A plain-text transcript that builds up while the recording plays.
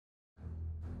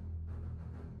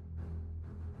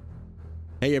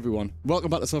Hey everyone, welcome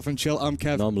back to Sofa and Chill. I'm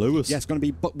Kev. And I'm Lewis. Yeah, it's going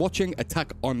to be watching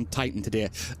Attack on Titan today.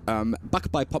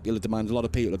 Backed by popular demand, a lot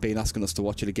of people have been asking us to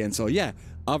watch it again. So yeah,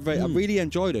 I've really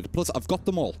enjoyed it. Plus, I've got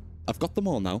them all. I've got them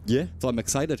all now. Yeah. So I'm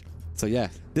excited. So yeah,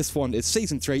 this one is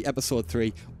Season 3, Episode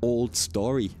 3, Old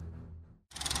Story.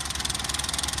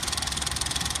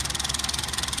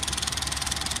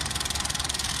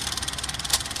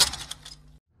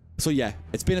 So yeah,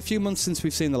 it's been a few months since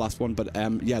we've seen the last one, but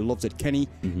yeah, loved it.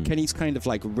 Kenny's kind of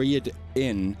like reared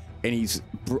in, and he's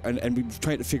and we've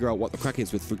tried to figure out what the crack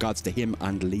is with regards to him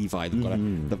and Levi.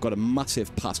 They've got a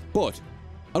massive past, but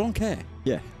I don't care.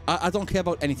 Yeah, I don't care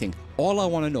about anything. All I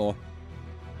want to know,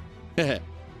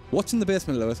 what's in the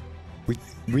basement, Lewis?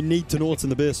 we need to know what's in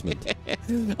the basement.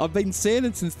 I've been saying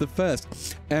it since the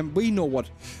first. We know what,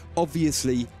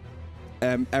 obviously.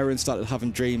 Eren started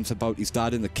having dreams about his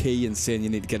dad in the key and saying you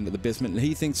need to get into the basement, and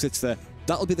he thinks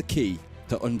that'll be the key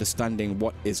to understanding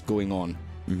what is going on.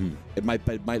 It might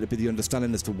be the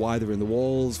understanding as to why they're in the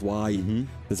walls, why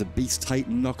there's a beast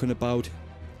titan knocking about.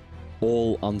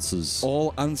 All answers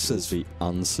Will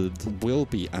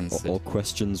be answered. All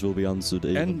questions will be answered.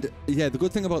 Even. And yeah, the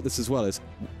good thing about this as well is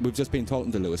we've just been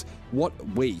talking to Lewis. We've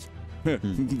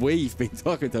been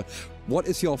talking to. What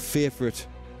is your favourite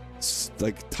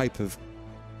like type of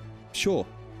show?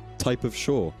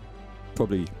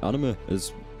 Probably anime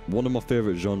is one of my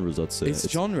favorite genres, I'd say. It's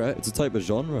genre. It's a type of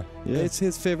genre. Yeah. It's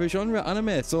his favorite genre,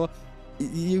 anime. So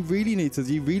you really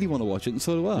want to watch it, and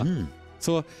so do I.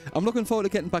 So I'm looking forward to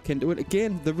getting back into it.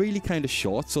 Again, they're really kind of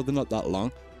short, so they're not that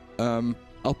long.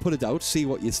 I'll put it out, see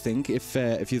what you think.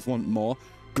 If you want more,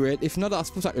 great. If not, I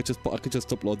suppose I could just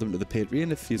upload them to the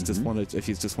Patreon if you just want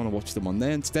to watch them on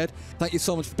there instead. Thank you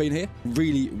so much for being here.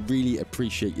 Really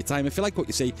appreciate your time. If you like what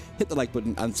you see, hit the like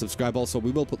button and subscribe. Also,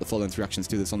 we will put the full length reactions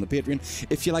to this on the Patreon.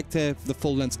 If you like the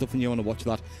full length stuff and you want to watch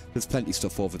that, there's plenty of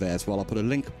stuff over there as well. I'll put a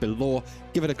link below.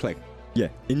 Give it a click. Yeah,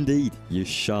 indeed, you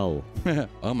shall.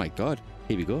 Oh my god,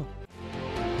 here we go.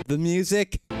 The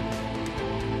music.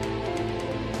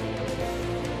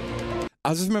 I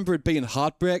just remember it being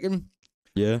heartbreaking.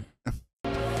 Yeah.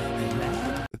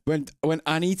 When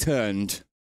Annie turned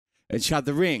and she had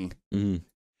the ring, and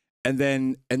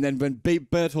then when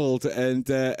Bertold and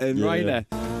Reiner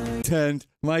turned,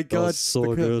 my god,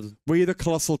 so good. Were you the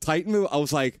colossal titan? I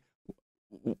was like,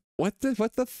 what the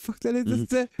fuck?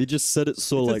 He just said it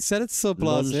so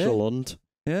blasé. Nonchalant.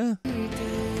 Yeah.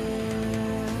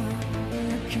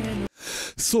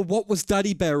 So what was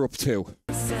Daddy Bear up to?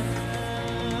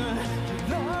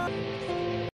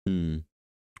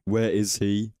 Where is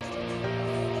he?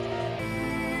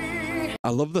 I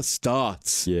love the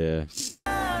starts. Yeah.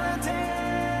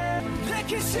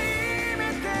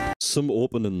 Some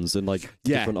openings in like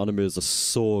different animes are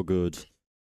so good.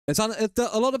 A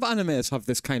lot of animes have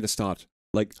this kind of start,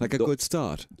 like a good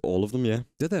start. All of them, yeah.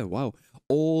 Did they? Wow.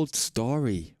 Old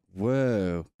Story.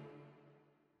 Whoa.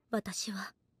 私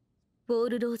はボー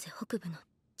ルローゼ北部の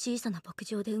小さな牧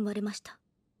場で生まれました。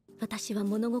私は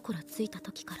物心ついた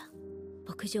時から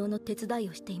牧場の手伝い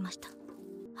をしていました。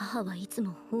母はいつ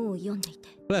も本を読んでいて、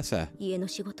家の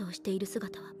仕事をしている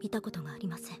姿は見たことがあり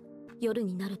ません。夜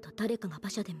になると誰かが馬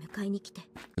車で迎えに来て、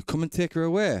Come and take her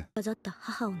away. 飾った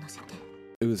母を乗せて。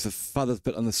It was the father's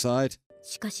bit on the side.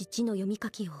 しかし字の読み書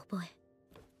きを覚え、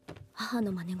母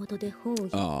の真似事で本を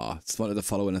読み。just wanted to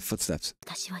follow in her footsteps.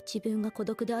 私は自分が孤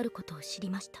独であることを知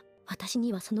りました。私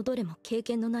にはそのどれも経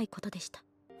験のないことでした。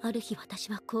ある日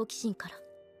私は好奇心から。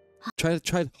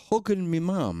Tried hugging me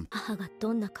mom. 母が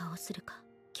どんな顔をするか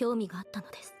興味があったの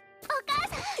です。お母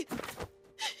さん。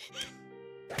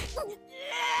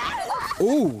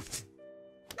Oh,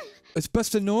 it's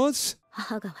Buster Nose.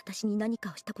 母が私に何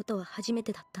かをしたことは初め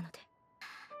てだったので、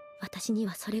私に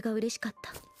はそれが嬉しかっ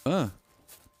た。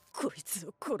こいつ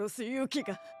を殺す勇気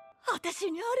が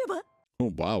私にあれば。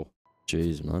Oh wow.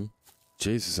 Jeez, man.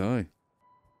 Jesus,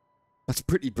 that's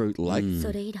pretty brutal, like.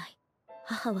 それ以来。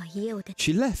母は家を出て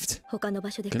She left. 他の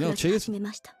場所で暮らし始め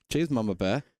ました。Cheers, Mama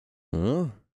Bear.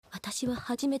 私は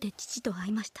初めて父と会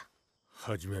いました。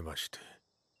はじめまして、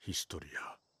ヒストリ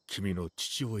ア。君の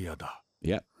父親だ。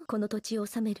Yeah. この土地を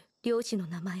治める領主の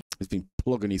名前。He's been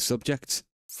plugging his subjects.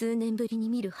 数年ぶりに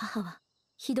見る母は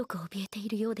ひどく怯えてい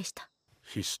るようでした。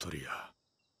ヒストリア。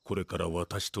これから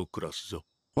私と暮らすぞ。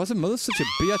Why is the mother such a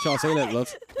bitch? I'll say that, love. お母さ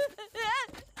ん、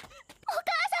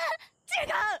違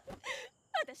う。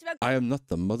I am not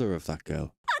the mother of that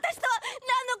girl. 私と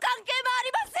何の関係もあ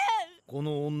りません。こ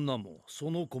の女もそ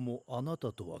の子もあな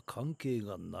たとは関係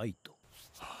がないと。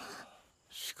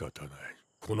仕方ない。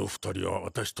この二人は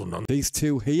私と何。These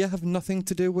two here have nothing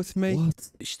to do with me.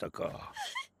 What? したか。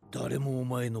誰もお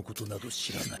前のことなど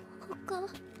知らない。お母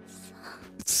さん。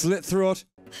Slit throat.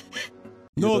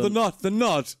 No, they're not. They're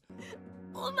not.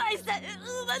 お前さん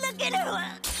産まなけれ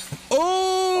ば。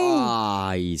 Oh!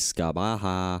 Ay,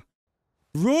 Skabaha.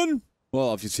 Run!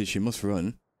 Well, obviously she must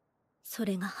run. そ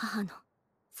れが母の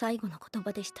最後の言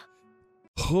葉でした。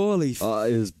 Holy That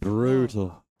is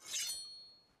brutal.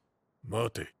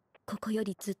 待て。ここよ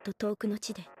りずっと遠くの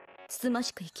地でつつま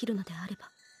しく生きるのであれば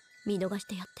見逃し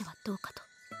てやってはどうかと。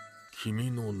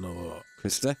君の名は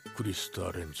Krista? クリス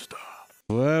タ・レンズだ。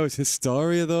 Wow, it's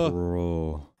Historia though.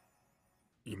 Bro.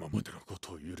 今までのこ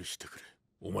とを許してくれ。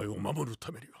お前を守る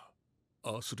ためには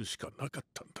ああするしかなかっ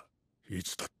たんだ。い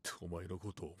つだってお前の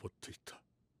ことを思っていた。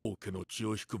王家の血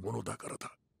を引くものだから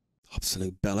だ。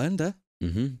 Absolute bellender.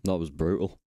 That was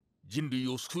brutal. 人類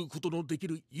を救うことのでき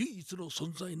る唯一の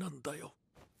存在なんだよ。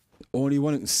 Only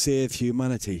one who can save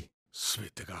humanity. すべ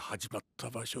てが始まった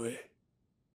場所へ。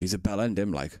 He's a bellend,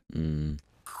 him like.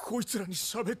 こいつらに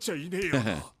喋っちゃいねえよ。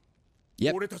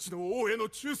Yep. 俺たちの王への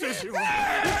忠誠心は。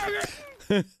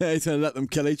He's gonna let them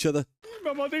kill each other.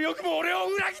 今までよくも俺を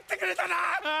裏切ってくれたな。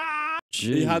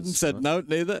 He hadn't said no,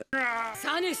 neither.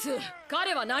 サニス、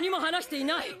彼は何も話してい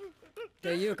ない。っ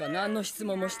ていうか何の質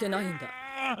問もしてないんだ。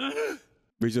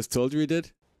 We just told you he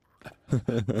did.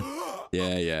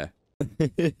 Yeah.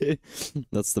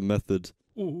 That's the method.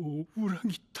 おお、裏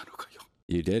切ったのかよ。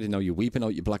 You did. Now you're weeping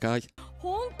out your black eye.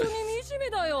 本当に惨め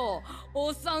だよ。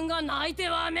おっさんが泣いて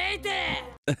わめいて。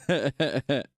バ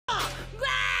カ！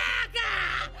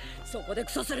そこで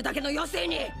クソするだけの余生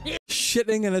に。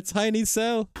 Shitting in a tiny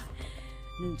cell.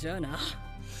 じゃあな。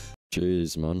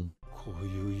 Jeez, man. こう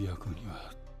いう役に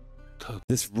は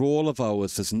This role of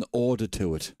ours, there's an order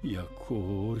to it. 役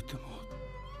を降りても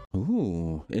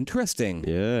Ooh, interesting.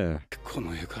 Yeah. こ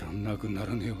の世からなくな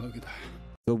らねえわけだ。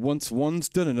 So once one's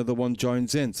done, another one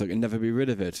joins in, so it can never be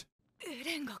rid of it. エ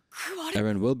レンが食われ。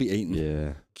 Eren will be eaten.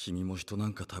 Yeah. 君も人な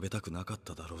んか食べたくなかっ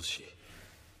ただろうし。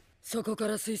そこか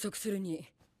ら推測するに、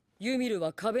ユミル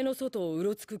は壁の外をう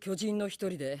ろつく巨人の一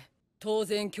人で、当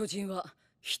然巨人は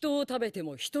人を食べて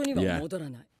も人には戻ら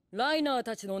ない。ライナー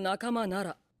たちの仲間な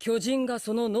ら、巨人が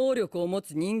その能力を持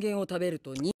つ人間を食べる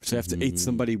と So you have to eat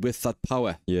somebody with that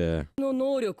power. Yeah. の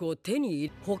能力を手に入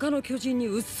れ他の巨人に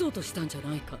移そうとしたんじゃ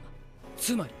ないか。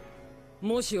つまり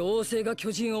もし王政が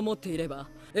巨人を持っていれば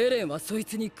エレンはそい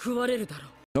つに食われるだろう。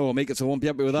 No, we'll make it so I won't be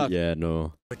happy with that. Yeah,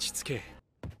 no. 落ち着け。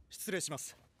失礼しま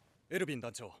す。エルヴィン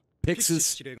団長。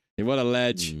 Pixis. What a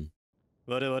ledge.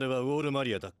 我々はウォールマ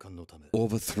リア奪還のため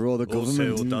Overthrow the 王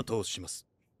政を government. 打倒します。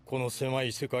この狭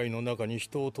い世界の中に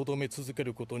人をとどめ続け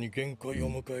ることに限界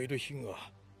を迎える日が。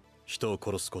人を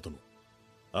殺すことも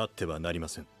あってはなりま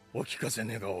せん。お聞かせ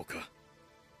願おうか。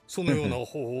そのような方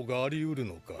法があり得る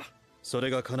のか。そ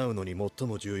れが叶うのに最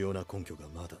も重要な根拠が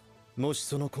まだ。もし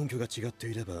その根拠が違って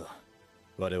いれば、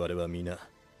我々は皆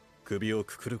首を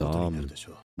くくることになるでし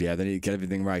ょう。Yeah, they need to get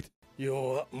everything right.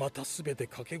 要はまたすべて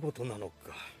賭け事なの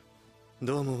か。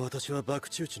どうも私は爆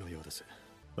中知のようです。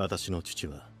私の父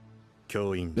は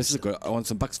教員 This で is し a た。 good. I want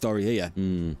some backstory here.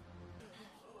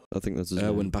 I think that's his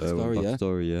Erwin name. backstory, yeah?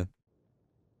 Backstory, yeah.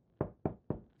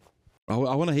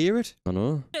 I want to hear it. I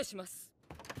know. 失礼します。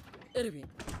エルヴィン。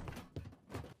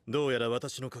どうやら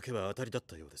私の賭けは当たりだっ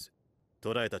たようです。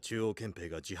捕らえた中央憲兵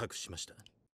が自白しました。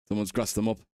 Someone's grassed them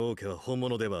up. 王家は本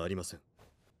物ではありません。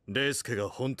レイス家が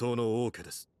本当の王家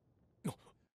です。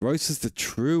 Royce is the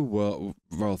true royal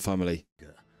family.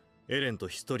 エレンと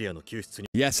ヒストリアの救出に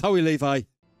Yes, Howie Levi.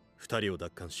 二人を奪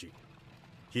還し、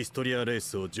ヒストリアレー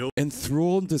スを上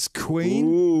Enthroned as queen.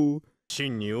 Ooh.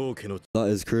 真に王家の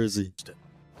That is crazy.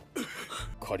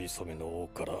 かりそめの王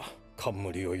から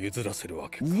冠を譲らせるわ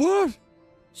けか。 What?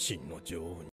 真の女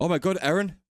王に。 Oh my god,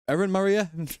 Eren. Eren Maria?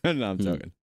 No, I'm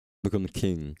joking. Become the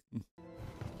king.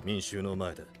 民衆の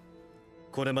前で、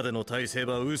これまでの体制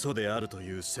は嘘であると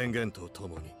いう宣言とと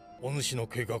もに、お主の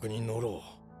計画に乗ろ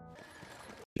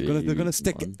う。 They're gonna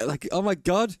stick Man. like, oh my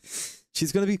god,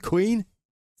 she's gonna be queen.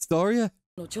 Historia.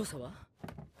 の調査は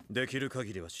できる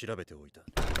限りは調べておいた。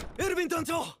エルヴィン団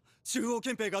長、中央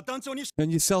憲兵が団長に Turn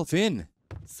yourself in.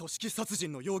 組織殺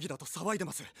人の容疑だと騒いで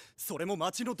ます。それも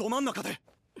町のど真ん中で。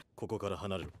ここから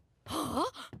離れる。は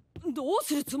あどう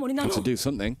するつもりなの To do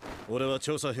something. 俺は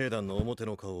調査兵団の表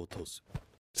の顔を通す。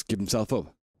 Just give himself up.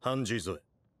 ハンジーゾエ、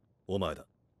お前だ。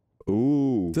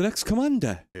 Ooh. The next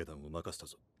commander. 兵団を任せた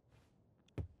ぞ。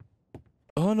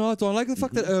 Oh no, I don't like the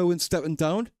fact that Erwin's stepping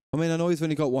down. I mean, I know he's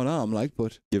only got one arm, like,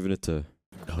 but Giving it to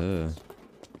her.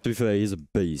 To be fair, he's a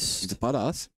he's beast. a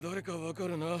badass. 誰かわか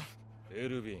るな、エ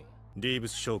ルヴィン。リーブ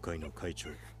ス商会の会長、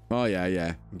 Oh yeah,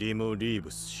 yeah. ディモ・リー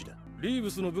ブス氏だ。リーブ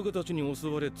スの部下たちに襲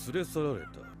われ連れ去られ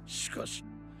た。しかし、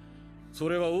そ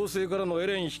れは王政からのエ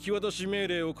レン引き渡し命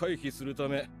令を回避するた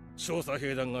め、調査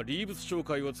兵団がリーブス商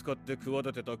会を使って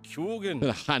企てた狂言。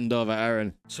 Hand over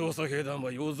Eren. 調査兵団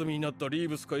は用済みになったリー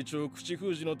ブス会長を口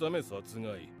封じのため殺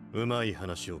害。うまい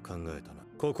話を考えたな。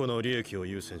個々の利益を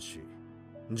優先し、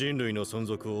人類の存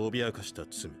続を脅かした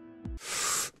罪。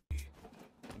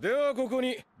ではここ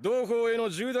に同胞への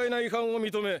重大な違反を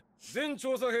認め、全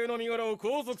調査兵の身柄を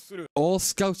拘束する。 All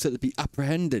scouts are to be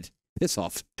apprehended. Piss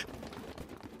off.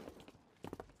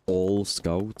 All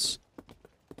scouts?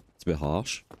 It's a bit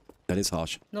harsh. That is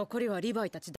harsh. 残りはリヴァイ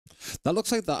たちだ。 That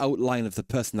looks like the outline of the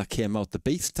person that came out, the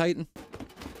Beast Titan.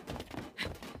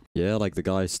 Yeah, like the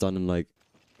guy standing like...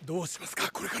 どうしますか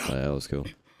これから。 Yeah, that was cool.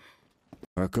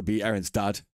 Or it could be Eren's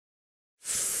dad.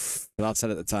 But that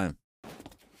said at the time.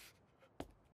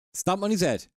 Stamp on his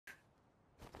head.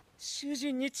 主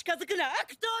人に近づくな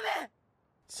悪党め。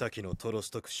先のトロス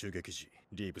トク襲撃時、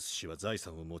リーブス氏は財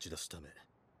産を持ち出すため、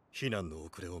避難の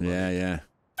遅れを招いた。 Yeah, yeah.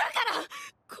 だから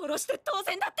殺して当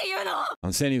然だっていうの。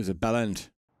 I'm saying he was a bellend.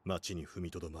 町に踏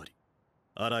みとどまり、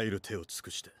あらゆる手を尽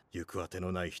くして行く当て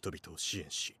のない人々を支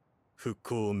援し、復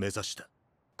興を目指した。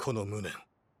この無念、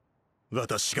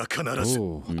私が必ず。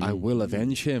 Oh, I will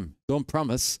avenge him. Don't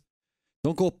promise.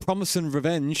 Don't go promising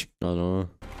revenge. I know.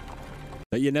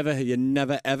 But you never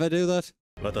ever do that.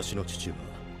 私の父は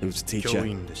He was a 教 teacher.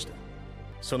 員でした。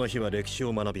その日は歴史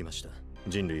を学びました。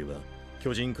人類は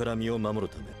巨人から身を守る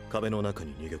ため壁の中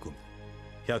に逃げ込み、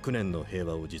100年の平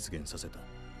和を実現させた。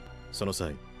その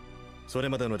際、それ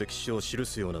までの歴史を記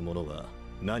すようなものは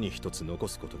何一つ残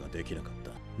すことができなかっ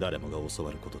た。誰もが教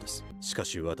わることです。しか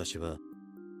し私は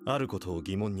あることを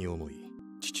疑問に思い、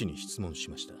父に質問し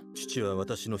ました。父は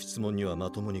私の質問にはま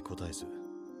ともに答えず、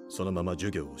そのまま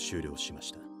授業を終了しま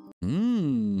した。し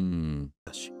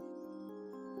かし、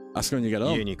 Ask when you get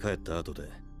家 home. に帰った後で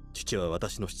父は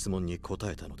私の質問に答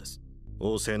えたのです。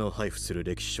王政の配布する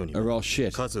歴史書に They're は all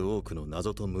shit. 数多くの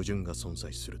謎と矛盾が存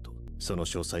在すると、その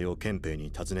詳細を憲兵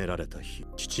に尋ねられた日、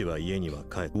父は家には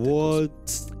帰って What?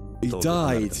 He 遠く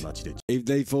離れ died. た町で If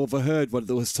they've overheard what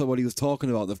he was talking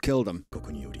about, they've killed him.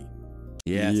 国により、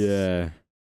 Yes. Yeah.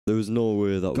 There was no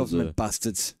way that was Government a...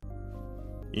 bastards.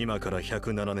 今から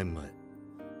107年前、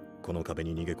この壁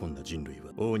に逃げ込んだ人類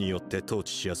は王によって統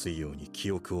治しやすいように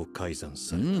記憶を改ざん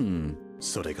された。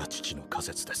それが父の仮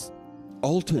説です。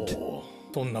 Altered.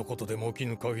 どんなことでも起き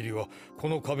ぬ限りは、こ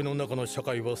の壁の中の社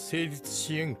会は成立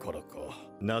しえんからか。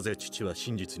なぜ父は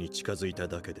真実に近づいた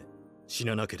だけで死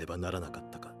ななければならなかっ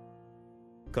たか。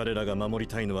彼らが守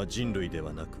りたいのは人類で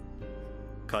はなく、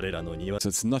彼らの庭。 So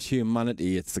it's not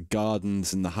humanity, it's the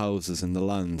gardens and the houses and the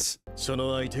lands. そ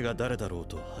の相手が誰だろう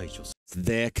と排除す。 It's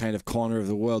their kind of corner of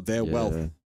the world, their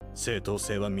wealth. 正当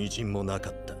性は微塵もな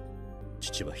かった。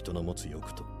父は人の持つ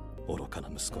欲と愚かな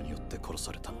息子によって殺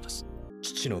されたのです。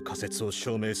父の仮説を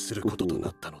証明することとな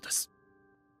ったのです。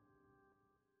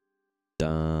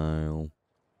Damn.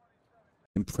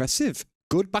 Impressive.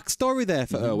 Good backstory there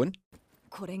for Erwin.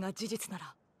 これが事実な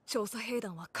ら調査兵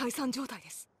団は解散状態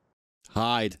です。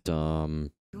 Hide.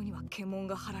 Damn. 世には検問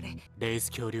が張られ、レイ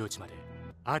ス橋領地まで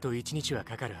あと1日は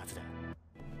かかるはずだ。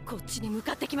こっちに向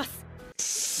かってきま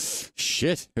す。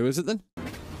 Shit. Who is it then?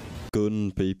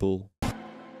 Gun people.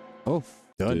 Oh,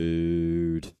 done.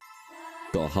 Dude.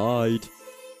 Gotta hide.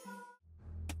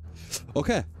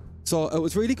 Okay. So it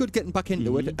was really good getting back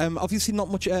into it. Obviously not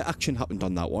much action happened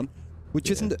on that one,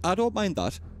 which isn't. I don't mind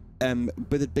that.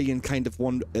 With it being kind of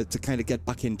one to kind of get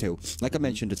back into. Like I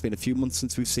mentioned, it's been a few months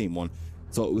since we've seen one,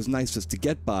 so it was nice just to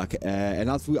get back. And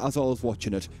as I was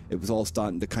watching it, it was all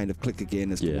starting to kind of click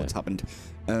again as to what's happened.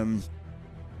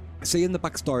 Seeing the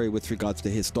backstory with regards to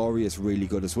his story is really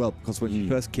good as well, because when she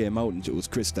first came out and it was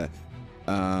Krista,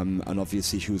 and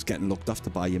obviously she was getting looked after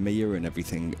by Ymir and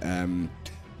everything.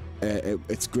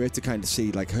 It's great to kind of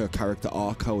see like her character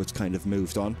arc, how it's kind of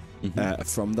moved on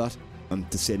from that, and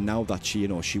to say now that she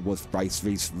was Bryce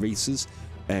Reese's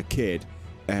kid,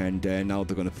 and now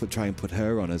they're going to try and put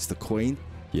her on as the queen.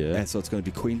 Yeah. So it's going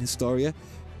to be Queen Historia,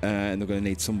 and they're going to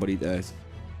need somebody to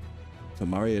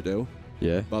marry her to.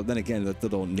 Yeah. Well, then again, they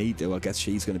don't need to. I guess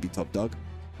she's going to be top dog.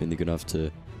 I mean, they're gonna have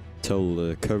to tell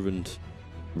the current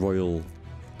royal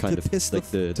kind of piss like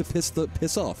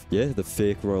piss off. Yeah, the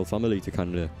fake royal family to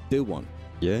kind of do one.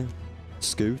 Yeah,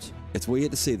 scoot. It's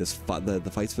weird to see this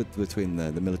the fights between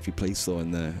the military police though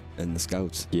and the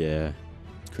scouts. Yeah,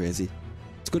 it's crazy.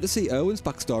 It's good to see Erwin's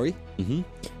backstory. He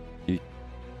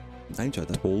I enjoyed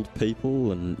that. Told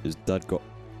people, and his dad got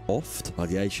offed. Well,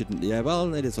 yeah, he shouldn't. Yeah,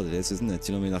 well, it is what it is, isn't it?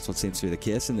 You know what I mean? That's what seems to be the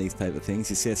case in these type of things.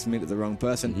 You say something to the wrong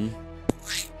person,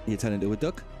 you turn into a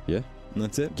duck. Yeah. And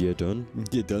that's it. You're done.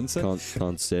 You're done, sir.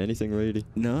 Can't say anything really.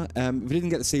 No, we didn't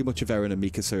get to see much of Eren and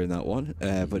Mikasa in that one,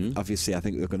 but obviously I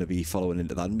think we're going to be following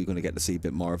into that and we're going to get to see a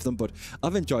bit more of them. But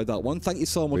I've enjoyed that one. Thank you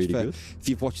so much if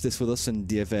you've watched this with us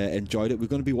and you've enjoyed it. We're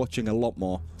going to be watching a lot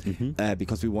more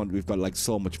because we've got like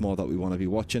so much more that we want to be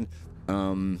watching.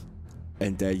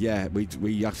 Yeah,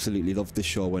 we absolutely loved this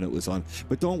show when it was on.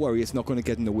 But don't worry, it's not going to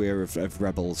get in the way of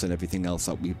Rebels and everything else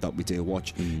that we do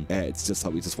watch. It's just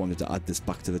that we just wanted to add this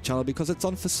back to the channel because it's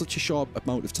on for such a short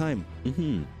amount of time.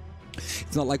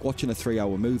 It's not like watching a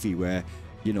 3-hour movie where,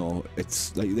 you know,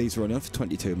 it's like these run on for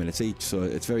 22 minutes each, so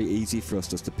it's very easy for us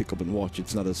just to pick up and watch.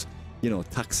 It's not as, you know,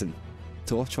 taxing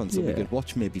to watch on, so we could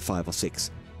watch maybe 5 or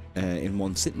 6 in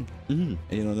one sitting. You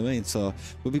know what I mean? So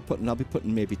I'll be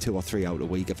putting maybe 2 or 3 out a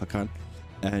week if I can.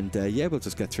 And yeah, we'll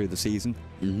just get through the season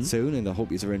soon, and I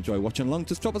hope you enjoy watching along.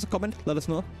 Just drop us a comment, let us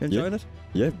know. Enjoying it?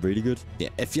 Yeah, really good. Yeah,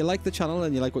 if you like the channel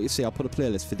and you like what you see, I'll put a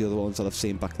playlist for the other ones that I've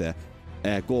seen back there.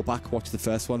 Go back, watch the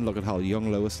first one, look at how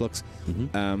young Lois looks.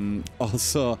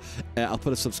 Also, I'll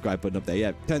put a subscribe button up there.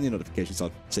 Yeah, turn your notifications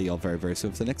on. See you all very, very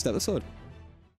soon for the next episode.